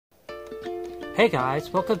Hey guys,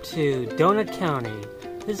 welcome to Donut County.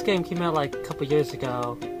 This game came out like a couple years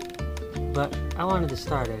ago, but I wanted to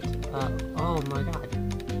start it. Oh my god.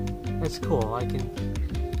 That's cool, I can...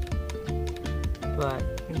 But...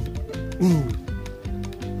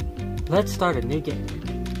 Let's start a new game.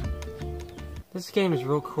 This game is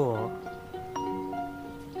real cool.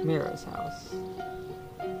 Mira's house.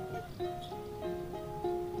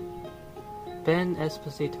 Ben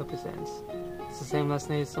Esposito presents. It's the same last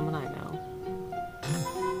name as someone I know.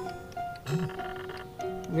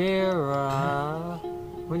 Mira,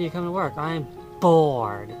 when do you come to work? I'm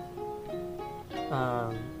bored.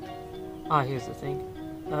 Oh, here's the thing.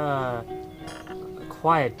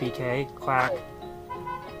 Quiet, BK. Quack.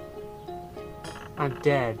 I'm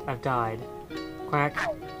dead. I've died. Quack.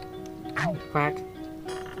 Quack.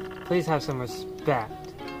 Please have some respect.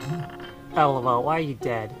 LOL, why are you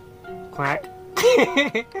dead? Quack.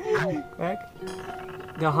 Quack.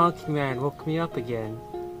 The honking man woke me up again.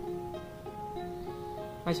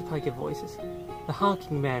 I should probably give voices. The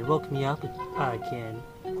honking man woke me up again.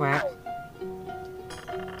 Quack.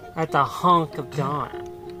 At the honk of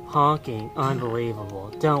dawn. Honking.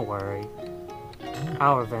 Unbelievable. Don't worry.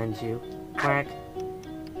 I'll revenge you. Quack.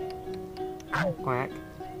 Quack.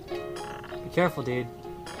 Be careful, dude.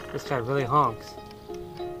 This guy really honks.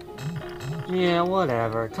 Yeah,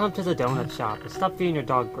 whatever. Come to the donut shop and stop feeding your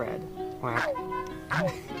dog bread. Quack.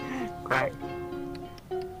 Quack.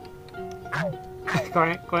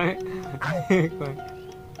 Quack, quack. Quack.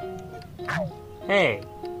 Hey!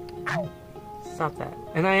 Stop that.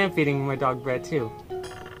 And I am feeding my dog bread too.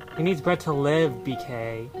 He needs bread to live,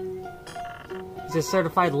 BK. He's a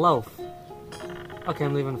certified loaf. Okay,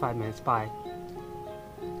 I'm leaving in 5 minutes. Bye.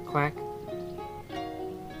 Quack.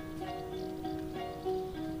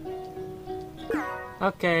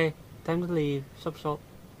 Okay, time to leave. Shop, shop.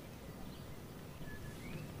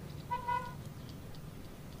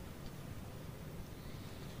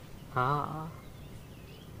 Ah.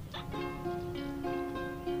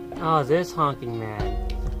 Oh, this honking man.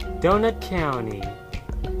 Donut County.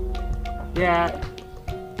 Yeah.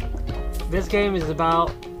 This game is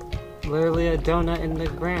about literally a donut in the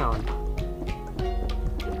ground.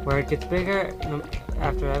 Where it gets bigger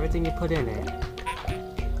after everything you put in it.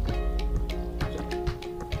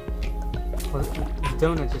 Well, the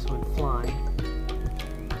donut just went flying.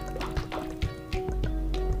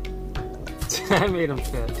 I made him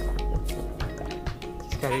fit.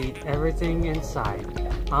 Just gotta eat everything inside.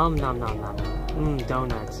 Nom nom nom nom.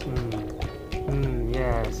 Donuts.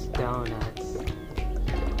 Yes, donuts.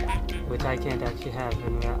 Which I can't actually have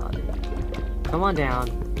in reality. Come on down.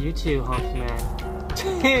 You too, honky man.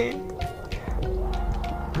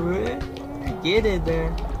 Get in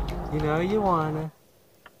there. You know you wanna.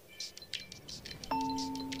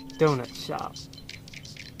 Donut shop.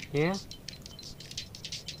 Yeah?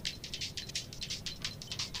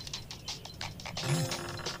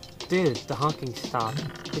 Dude, the honking stopped.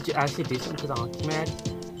 Did you actually do something to the honking man?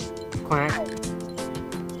 Quack.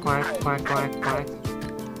 Quack, quack, quack, quack.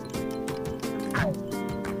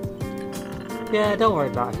 Yeah, don't worry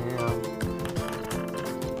about him.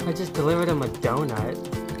 I just delivered him a donut.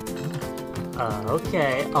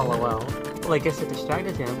 Okay, LOL. Well, I guess it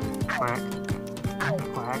distracted him. Quack.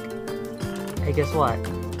 Quack. Hey, guess what?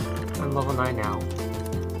 I'm level 9 now.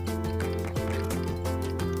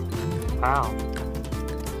 Wow.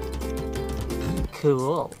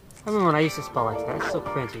 Cool. I remember when I used to spell like that. It's so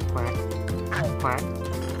cringy. Quack. Quack.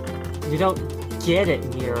 You don't get it,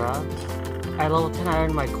 Mira. At level 10 I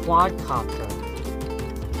earned my quadcopter.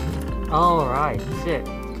 Alright, shit.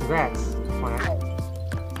 Congrats. Quack.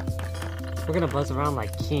 We're gonna buzz around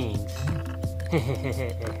like kings.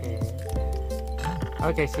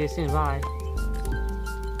 Okay, see you soon. Bye.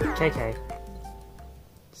 KK.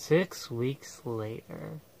 6 weeks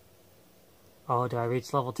later. Oh, do I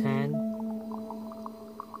reach level 10?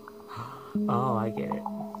 Oh, I get it.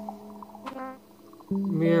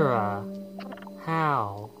 Mira.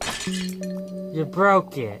 How? You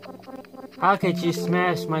broke it. How could you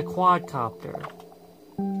smash my quadcopter?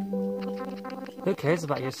 Who cares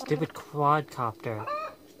about your stupid quadcopter?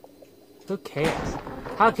 Who cares?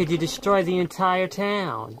 How could you destroy the entire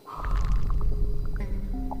town?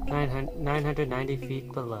 990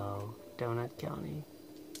 feet below Donut County.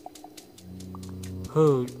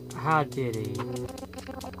 Who? How did he?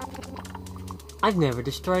 I've never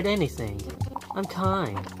destroyed anything. I'm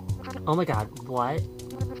kind. Oh my god, what?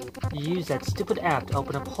 You used that stupid app to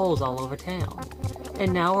open up holes all over town.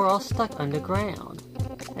 And now we're all stuck underground.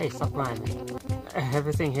 Hey, stop rhyming.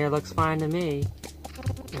 Everything here looks fine to me.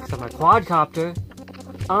 Except my quadcopter.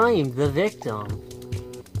 I'm the victim.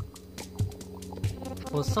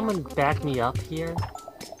 Will someone back me up here?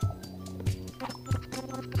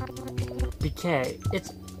 BK,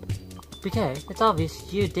 it's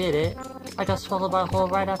obvious you did it. I got swallowed by a hole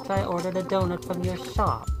right after I ordered a donut from your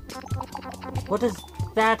shop. What does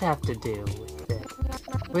that have to do with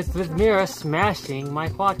it? With Mira smashing my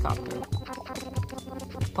quadcopter?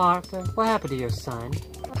 Parker, what happened to your son?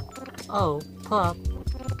 Oh, Pup.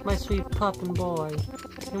 My sweet pup and boy.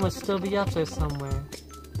 He must still be up there somewhere.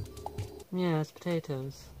 Yeah, it's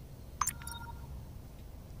potatoes.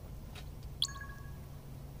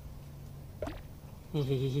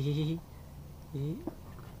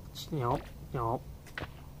 Nope, nope.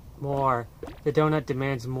 More. The donut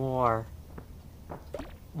demands more.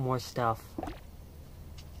 More stuff.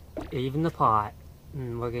 Even the pot.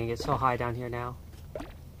 We're gonna get so high down here now.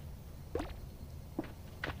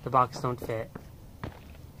 The box don't fit.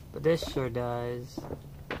 But this sure does.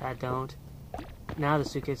 That don't. Now the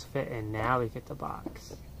suitcase fit, and now we get the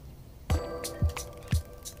box.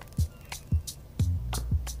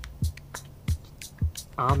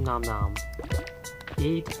 Nom nom.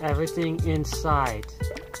 Eat everything in sight.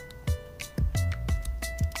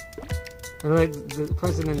 And like the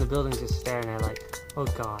person in the building just staring at like, oh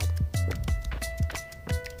god.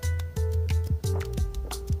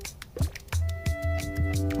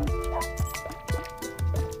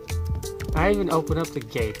 I even opened up the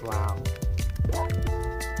gate, wow.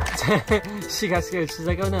 She got scared, she's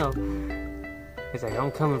like, oh no. He's like,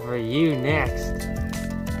 I'm coming for you next.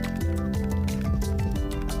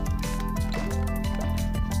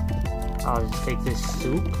 I'll just take this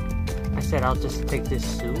soup. I said I'll just take this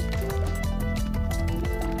soup.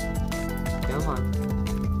 Come on.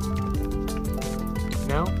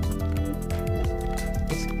 No?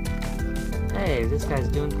 Hey, this guy's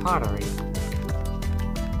doing pottery.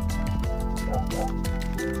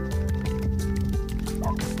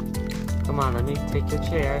 Come on, let me take your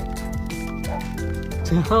chair.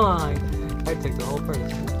 Come on! I took the whole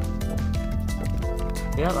person.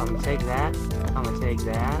 Yep, I'm gonna take that. I'm gonna take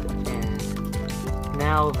that. And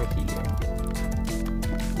now over here.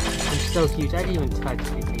 I'm so huge, I didn't even touch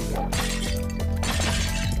anything yet.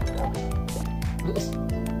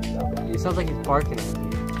 It sounds like he's barking at me.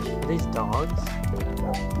 Are these dogs?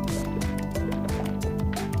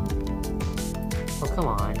 Oh, come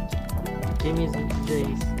on. Give me these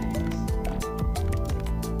things.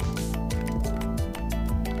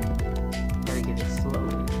 Gotta get it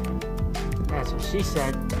slowly. That's what she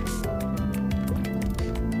said.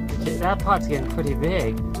 That pot's getting pretty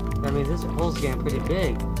big. I mean, this hole's getting pretty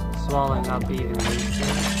big. Swallowing up even these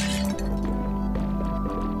things.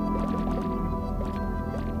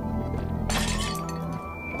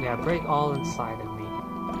 Yeah, break all inside of me.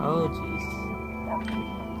 Oh, jeez.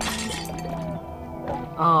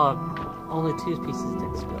 Oh, only 2 pieces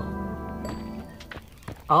didn't spill.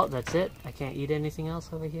 Oh, that's it? I can't eat anything else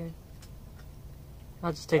over here?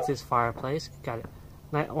 I'll just take this fireplace. Got it.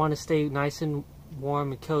 I want to stay nice and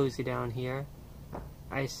warm and cozy down here.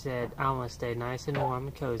 I said I want to stay nice and warm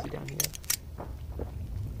and cozy down here.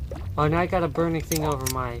 Oh, now I got a burning thing over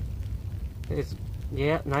my...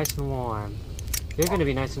 Yeah, nice and warm. You're going to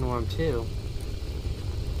be nice and warm too.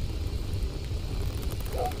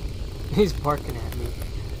 He's barking at me.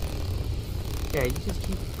 Yeah, you just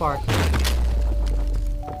keep barking.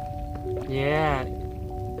 Yeah.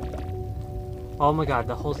 Oh my god,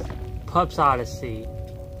 the whole Pup's Odyssey.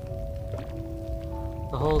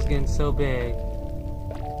 The hole's getting so big.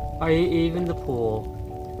 Even the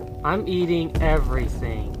pool. I'm eating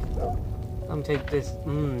everything. I'm gonna take this,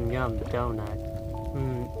 yum, donut.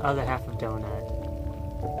 Other half of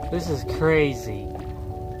donut. This is crazy.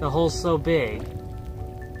 The hole's so big.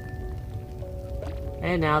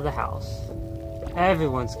 And now the house.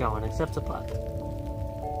 Everyone's going except the Pup.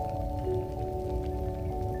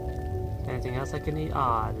 Anything else I can eat?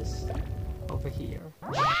 Ah, this over here.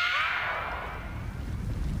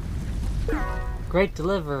 Great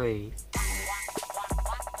delivery.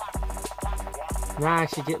 Now I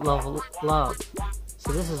actually get level up.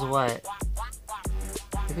 So this is what.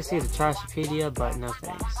 You can see the Trashopedia, but no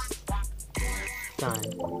thanks. Done.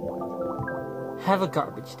 Have a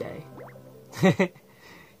garbage day. I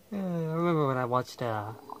remember when I watched,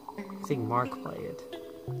 I think Mark play it.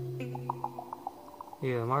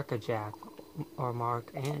 Either Mark or Jack. Or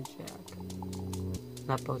Mark and Jack.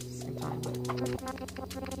 Not both at the same time,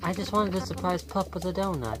 but... I just wanted to surprise Pup with a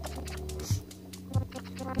donut.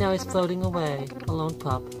 Now he's floating away. A lone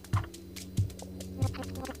Pup.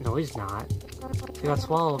 No, he's not. He got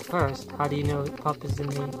swallowed first. How do you know Pup is in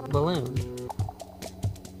the balloon?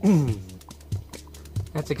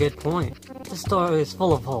 That's a good point. The story is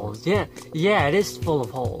full of holes. Yeah, it is full of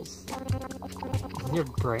holes. Your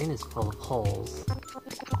brain is full of holes.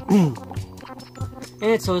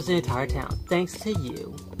 And so is the entire town, thanks to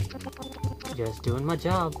you. Just doing my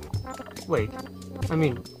job. Wait, I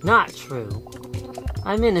mean, not true.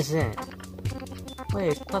 I'm innocent.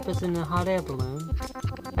 Wait, Puppet's in a hot air balloon.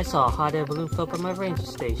 I saw a hot air balloon float by my ranger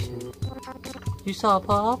station. You saw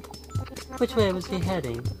Pop? Which way was he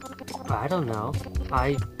heading? I don't know.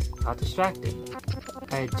 I got distracted.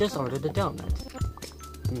 I had just ordered a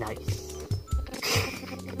donut. Nice.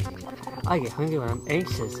 I get hungry when I'm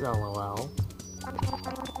anxious, lol.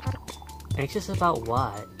 Anxious about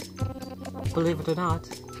what? Believe it or not.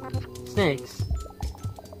 Snakes.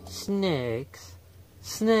 Snakes.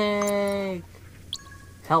 Snake!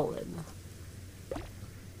 Helen.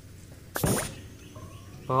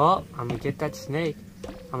 Oh, I'm gonna get that snake.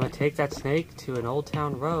 I'm gonna take that snake to an old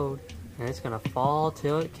town road, and it's gonna fall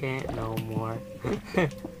till it can't no more.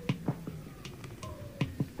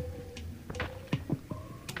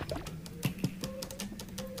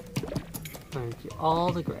 I'm gonna get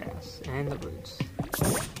all the grass and the roots.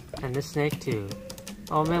 And the snake too.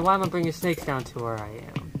 Oh man, why am I bringing snakes down to where I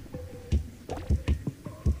am?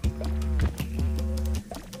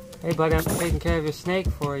 Hey buddy, I'm taking care of your snake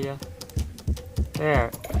for you.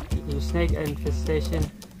 There. Your snake infestation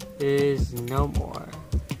is no more.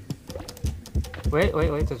 Wait,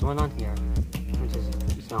 there's one on here. Let me just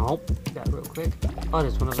yomp that real quick. Oh,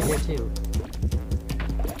 there's one over here too.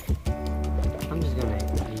 I'm just gonna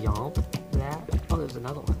yomp that. Oh, there's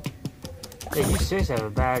another one. Hey, you seriously have a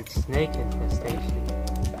bad snake infestation.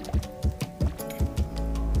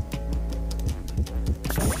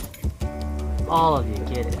 All of you,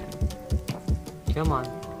 get it. Come on.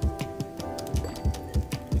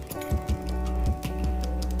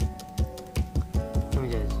 Let me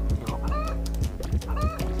just,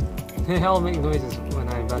 I'll make noises when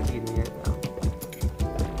I'm about to get near them.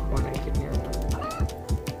 When I get near them.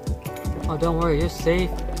 Oh, don't worry, you're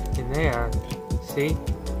safe in there. See?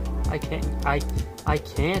 I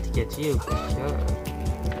can't get you for sure.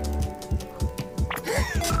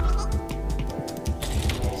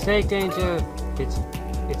 Snake danger! It's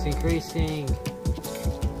increasing.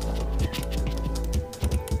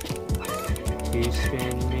 You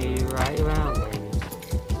spin me right around, baby.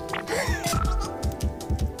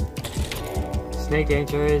 Snake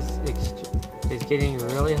danger is getting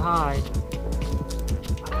really high.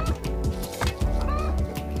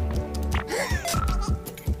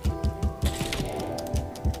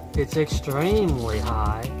 It's extremely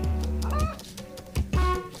high.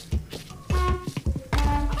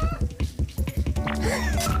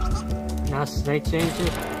 Now snake danger,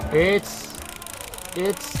 it's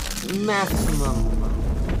maximum.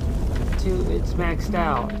 It's maxed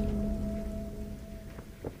out.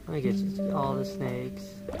 Let me get all the snakes.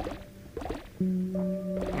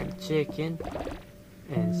 And chicken.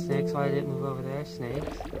 And snakes, why did it move over there?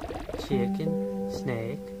 Snakes. Chicken.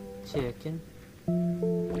 Snake. Chicken.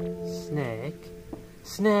 Snake.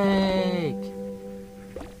 Snake!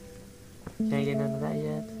 Can't get none of that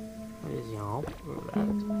yet. Where's yomp? Where's that?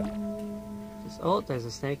 Oh, there's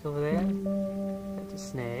a snake over there. That's a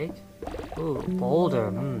snake. Ooh,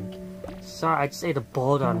 boulder. Sorry, I just ate a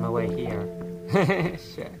boulder on my way here.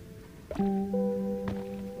 Sure.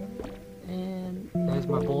 And there's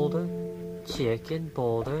my boulder. Chicken,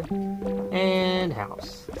 boulder, and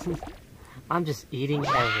house. I'm just eating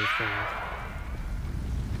everything.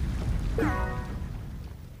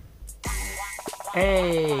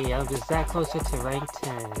 Hey, I'm just that closer to rank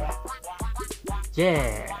 10.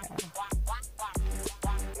 Yeah.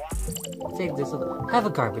 Take this little, have a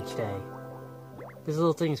garbage day. This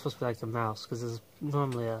little thing is supposed to be like the mouse, because this is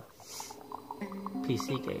normally a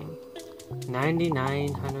PC game.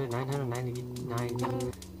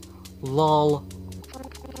 999. LOL.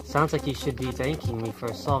 Sounds like you should be thanking me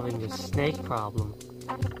for solving your snake problem.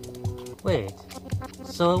 Wait,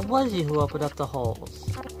 so it was you who opened up the holes?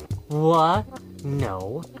 What?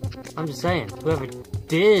 No. I'm just saying, whoever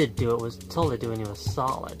did do it was totally doing you a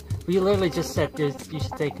solid. But you literally just said you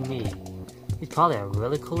should thank me. He's probably a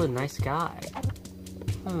really cool and nice guy.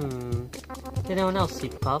 Did anyone else see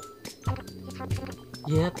Pup?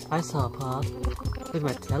 Yep, I saw Pup. With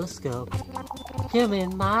my telescope. You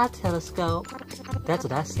mean my telescope? That's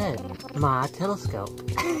what I said. My telescope.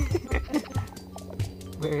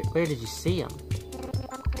 Where did you see him?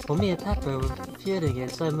 Well, me and Pepper were feuding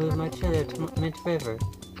it, so I moved my trailer to Mint River.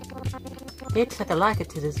 He took a liking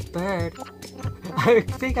to this bird. I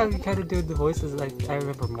think I'm kind of doing the voices like I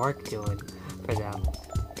remember Mark doing for them.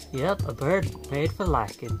 Yep, a bird made for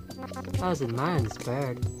liking. I was admiring this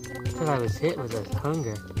bird, till I was hit with a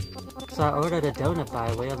hunger. So I ordered a donut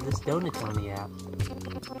by way of this Donut Tony app.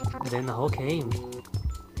 Then the whole came.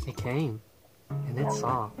 It came. And it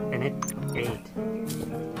saw. And it ate.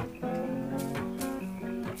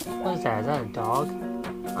 What is that? Is that a dog?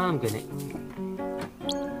 I'm gonna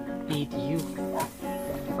eat you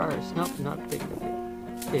first. Nope, not big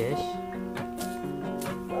enough. Fish.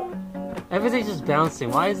 Everything's just bouncing.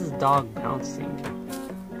 Why is this dog bouncing?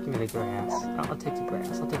 Give me the grass. I'll take the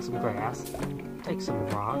grass. I'll take some grass. Take some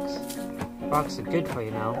rocks. Rocks are good for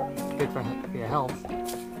you now. Good for your health.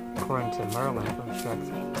 According to Merlin from Shrek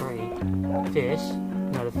 3. Fish.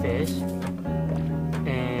 Another fish.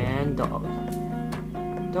 And dog.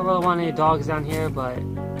 Don't really want any dogs down here, but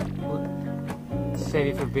we'll save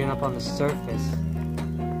you for being up on the surface.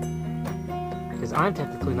 Because I'm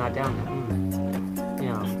technically not down there.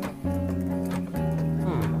 Yum.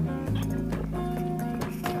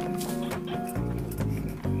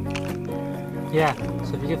 Yeah,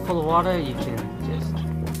 so if you get full of water, you can just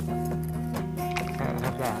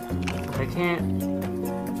have that. I can't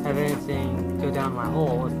have anything go down my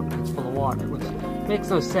hole if it's full of water, which makes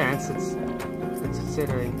no sense. It's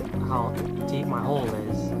considering how deep my hole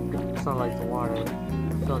is. It's not like the water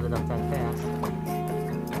filled it up that fast.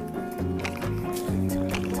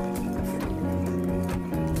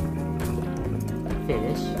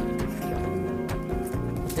 Fish.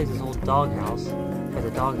 Let's take this whole doghouse for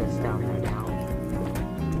the dog that's down there now.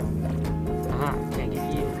 Aha, can't get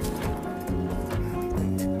you.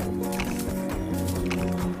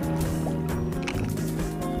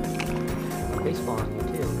 Baseball in here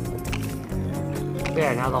too.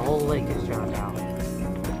 There, now the whole lake is drowned out.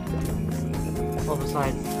 Well,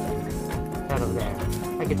 besides that over there.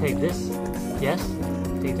 I can take this. Yes.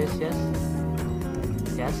 Take this. Yes.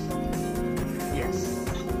 Yes. Yes.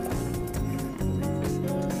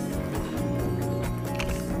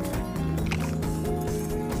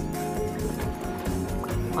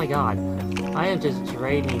 My God, I am just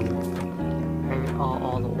draining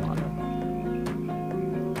all the water.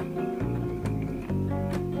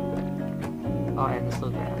 Oh, and this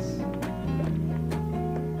little grass.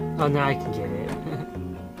 Oh, now I can get it.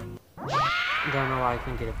 Don't know why I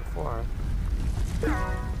couldn't get it before.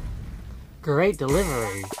 Great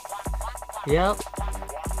delivery. Yep.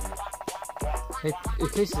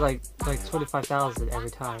 It tastes like 25,000 every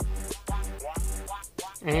time.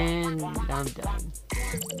 And I'm done.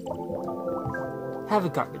 Have a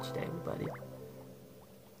garbage day, everybody.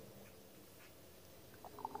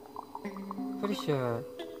 I'm pretty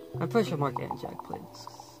sure Mark and Jack played this.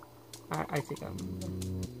 I think I remember.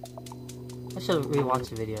 I should rewatch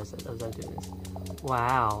the videos as I do this.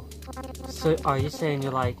 Wow. So, are you saying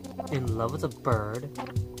you're like in love with a bird?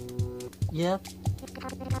 Yep.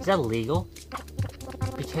 Is that legal?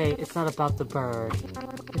 BK, it's not about the bird.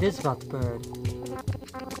 It is about the bird.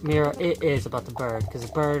 Mira, it is about the bird, because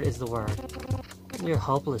the bird is the word. You're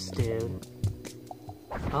hopeless, dude.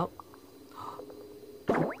 Oh.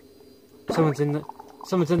 Someone's in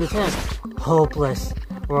the tent. Hopeless.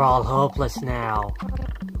 We're all hopeless now.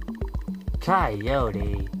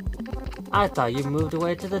 Coyote. I thought you moved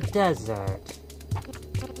away to the desert.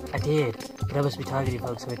 I did, but I must be targeting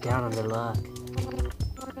folks who are down on their luck.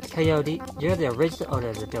 Coyote, you're the original owner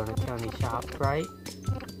of the Donut County shop, right?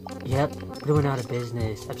 Yep, but it went out of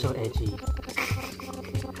business. I'm so edgy.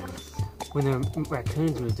 When the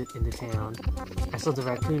raccoons moved into town, I sold the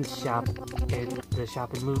raccoon shop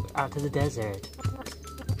and moved out to the desert.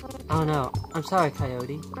 Oh no, I'm sorry,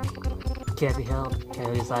 Coyote. Can't be helped.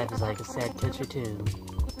 Coyote's life is like a sad country tune.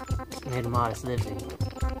 Made a modest living.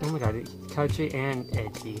 Oh my God, country and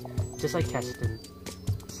edgy, just like Keston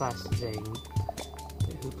 / Zane,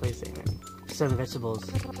 who plays Zane. Selling vegetables.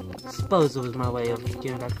 Suppose it was my way of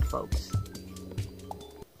giving back to folks.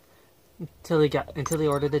 Until he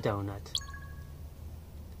ordered a donut.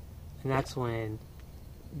 And that's when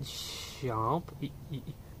yomp.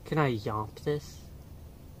 Can I yomp this?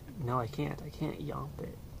 No, I can't. I can't yomp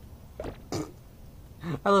it.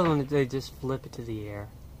 I love when they just flip it to the air.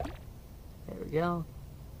 There we go.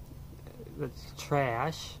 That's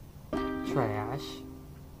trash. Trash.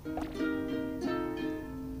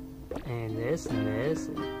 And this, and this,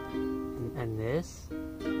 and this.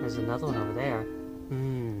 There's another one over there.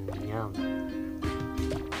 Yum.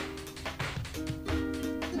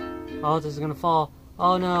 Oh, this is gonna fall.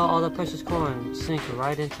 Oh no, all the precious corn sink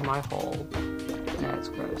right into my hole. That's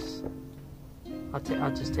gross.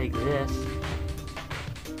 I'll just take this.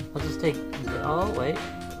 I'll just take... Oh, wait.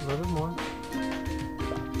 A little bit more.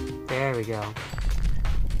 There we go.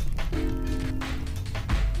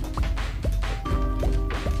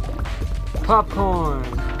 Popcorn!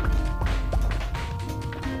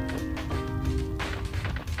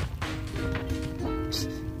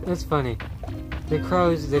 That's funny. The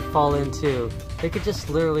crows, they fall into They could just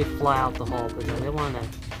literally fly out the hole, but no, they want to...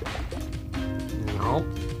 Nope.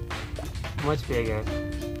 Much bigger.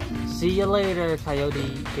 See you later,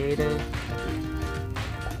 Coyote Gator.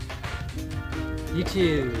 You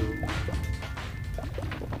too.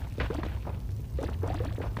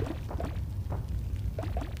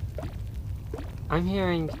 I'm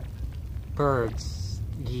hearing birds,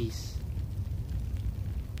 geese,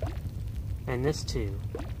 and this too.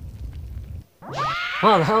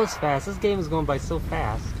 Wow, that was fast. This game is going by so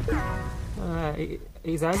fast.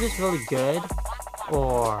 Is that just really good?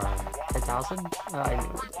 Or 10,000? I knew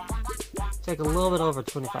it. It's like a little bit over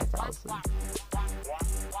 25,000.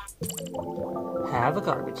 Have a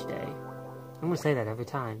garbage day. I'm gonna say that every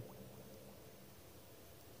time.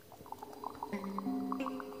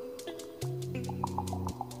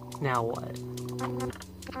 Now what?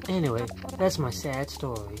 Anyway, that's my sad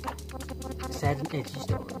story. Sad and edgy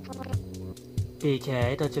story.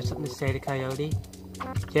 BK, don't you have something to say to Coyote?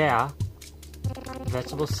 Yeah.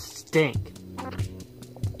 Vegetables stink.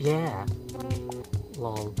 Yeah.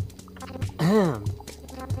 Lol.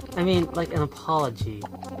 I mean, like an apology.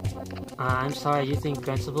 I'm sorry you think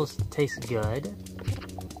vegetables taste good?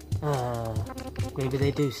 Maybe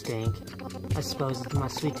they do stink. I suppose my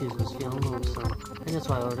sweet tooth was feeling lonesome, and that's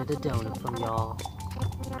why I ordered a donut from y'all.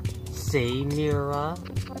 See, Mira?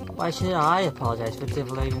 Why should I apologize for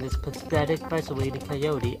delivering this pathetic vegetable-eating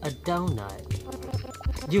coyote a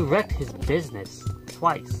donut? You wrecked his business.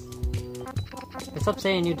 Twice. And stop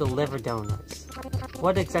saying you deliver donuts.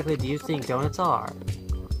 What exactly do you think donuts are?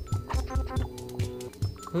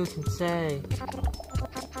 Who can say?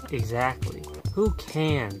 Exactly. Who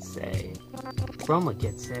can say? Roma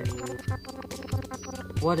gets it.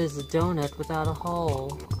 What is a donut without a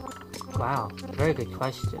hole? Wow, very good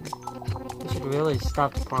question. We should really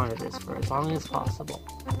stop to ponder this for as long as possible.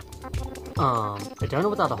 A donut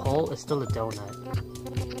without a hole is still a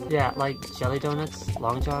donut. Yeah, like jelly donuts,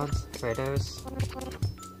 long johns, fritters,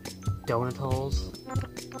 donut holes.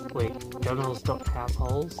 Wait, donut holes don't have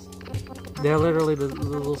holes? They're literally the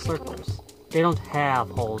little circles. They don't have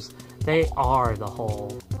holes. They are the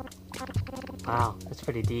hole. Wow, that's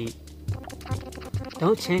pretty deep.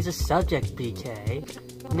 Don't change the subject,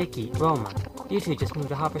 BK. Nikki, Roma, you two just moved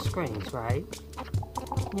to Hopper Springs, right?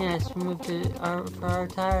 Yes, we moved for our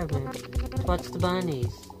retirement to watch the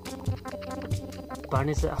bunnies.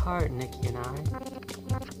 Bunnies at heart, Nikki and I.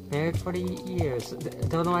 Married 40 years.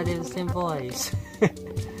 Don't know why they have the same voice.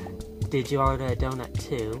 Did you order a donut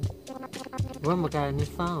too? Roma got a new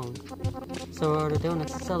phone, so we ordered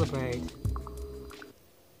donuts to celebrate.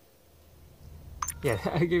 Yeah,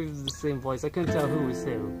 I gave it the same voice. I couldn't tell who was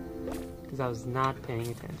who, because I was not paying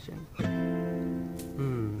attention.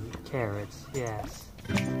 Carrots, yes.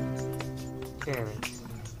 Carrots.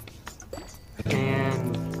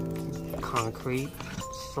 And concrete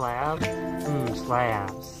slab?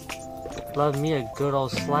 Slabs. Love me a good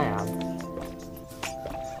old slab.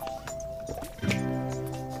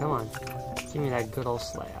 Come on, give me that good old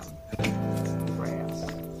slab. Grass.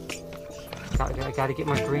 I gotta get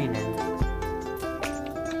my green in.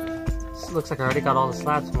 Looks like I already got all the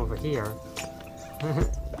slabs from over here.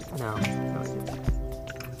 No,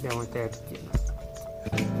 they weren't there to begin with.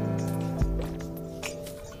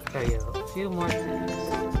 There you go, a few more things.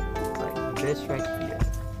 Like this right here.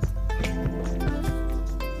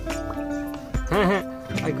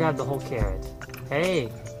 I grabbed the whole carrot. Hey,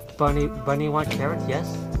 bunny want carrot? Yes?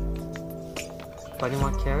 Bunny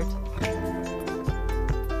want carrot?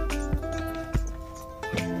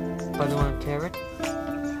 Bunny want carrot?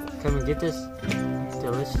 Come and get this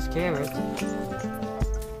delicious carrot.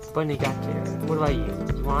 Bunny got carrot. What about you?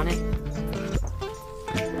 You want it?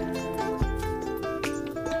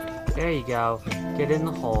 There you go. Get in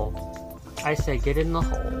the hole. I say get in the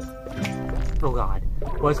hole. Oh god.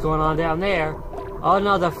 What's going on down there? Oh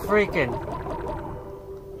no, the freaking...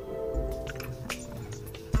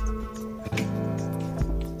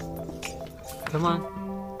 Come on.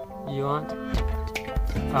 You want?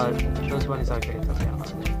 Those bunnies aren't getting cooked out.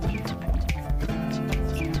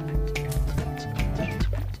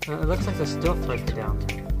 It looks like there's still further down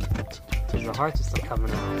there. Because the hearts are still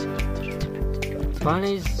coming out.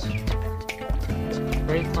 Bunnies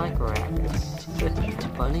break like rabbits.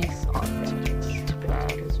 Bunnies are rabbits.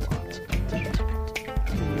 That is why.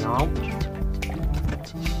 Yomp.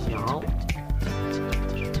 Yomp.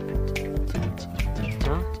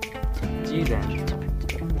 Huh? You then.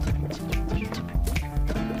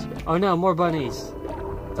 Oh no, more bunnies.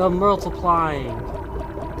 They're multiplying.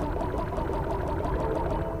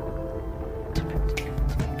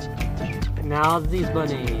 Now these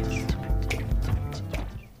bunnies.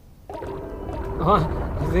 Oh,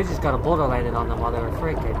 They just got a boulder landed on them while they were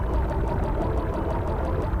freaking.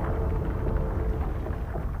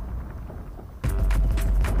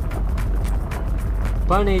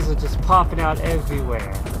 Bunnies are just popping out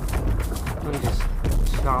everywhere. Let me just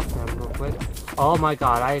chop them real quick. Oh my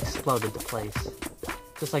god, I exploded the place.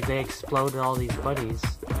 Just like they exploded all these bunnies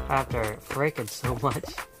after freaking so much.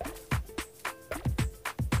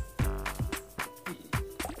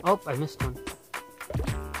 Oh, I missed one.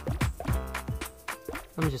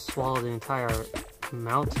 Let me just swallow the entire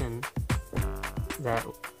mountain that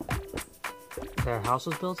their house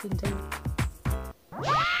was built into.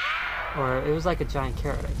 Or it was like a giant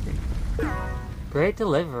carrot, I think. Great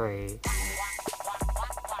delivery.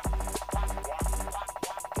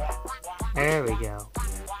 There we go.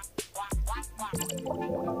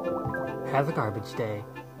 Have a garbage day.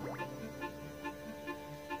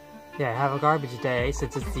 Yeah, have a garbage day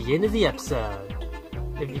since it's the end of the episode.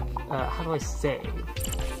 If you, how do I save?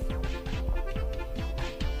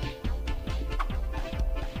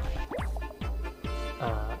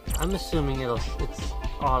 I'm assuming it's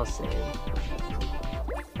auto-save.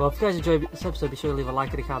 Well, if you guys enjoyed this episode, be sure to leave a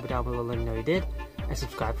like and a comment down below letting me know you did, and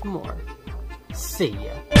subscribe for more. See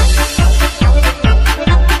ya!